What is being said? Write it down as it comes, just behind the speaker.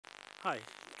Hi,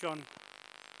 John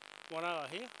Wanoa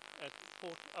here at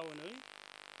Port Awanui,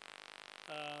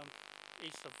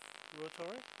 east of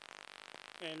Ruatoria,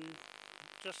 and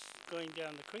just going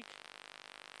down the creek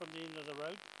from the end of the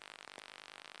road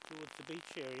towards the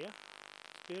beach area.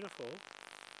 It's beautiful.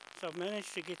 So I've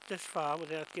managed to get this far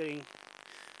without getting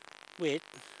wet,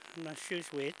 my shoes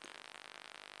wet,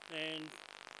 and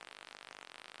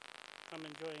I'm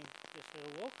enjoying this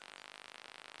little walk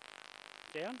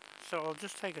down. So I'll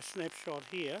just take a snapshot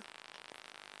here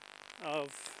of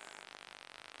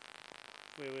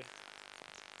where we're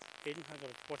heading. I've got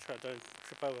to watch I don't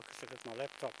trip over because I've got my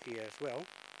laptop here as well.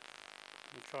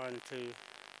 I'm trying to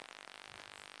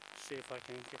see if I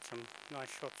can get some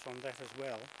nice shots on that as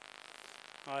well.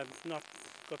 I've not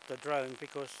got the drone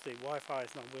because the Wi-Fi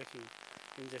is not working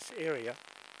in this area,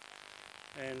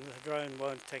 and the drone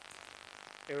won't take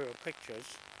aerial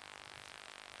pictures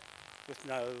with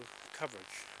no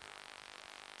coverage.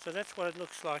 So that's what it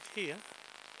looks like here.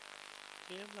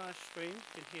 Yeah, nice stream,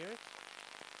 you can hear it.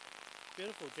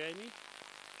 Beautiful, Jamie.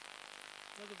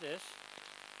 Look at this.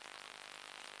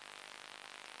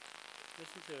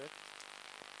 Listen to it.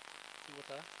 The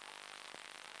water.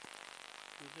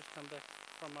 You just come back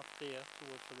from up there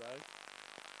towards the road.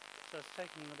 So it's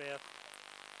taking about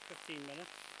 15 minutes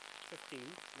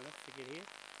to get here.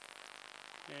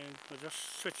 And I'll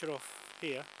just switch it off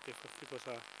here because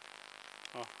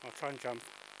I'll try and jump.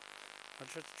 I'll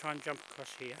just try and jump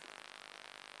across here.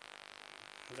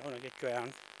 I don't want to get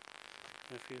drowned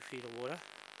in a few feet of water.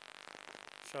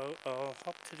 So I'll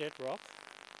hop to that rock.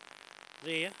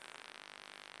 There,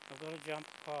 I've got to jump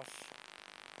across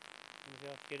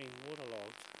without getting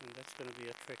waterlogged, and that's going to be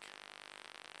a trick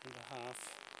and a half.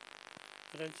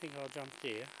 I don't think I'll jump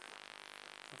there.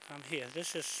 I'll come here.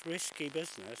 This is risky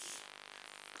business.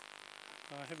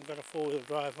 I haven't got a four-wheel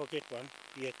drive, I'll get one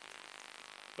yet.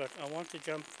 But I want to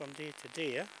jump from there to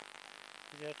there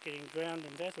without getting drowned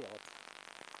in that lot.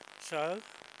 So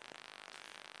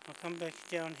I'll come back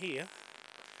down here.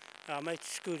 I might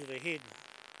scooted ahead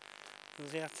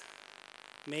without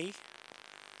me,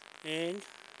 and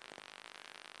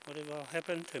whatever will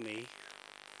happen to me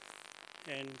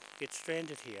and get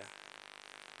stranded here.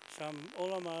 So I'm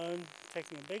all on my own,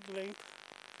 taking a big leap,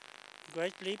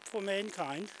 great leap for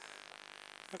mankind,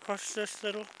 across this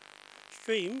little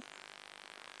stream,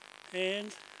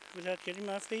 and without getting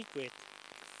my feet wet.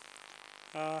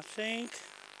 I think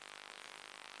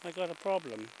I got a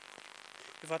problem.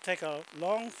 If I take a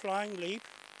long flying leap,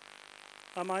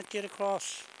 I might get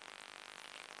across.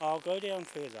 I'll go down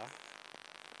further,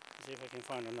 see if I can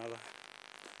find another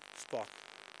spot.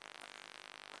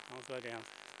 I'll go down.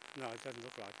 No, it doesn't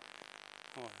look like.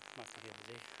 Oh, it might be over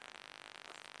there.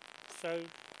 So,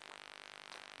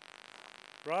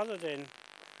 rather than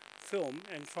film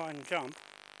and try and jump,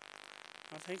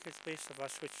 I think it's best if I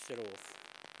switched it off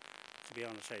to be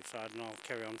on the safe side, and I'll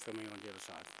carry on filming on the other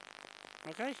side.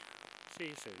 Okay? See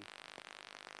you soon.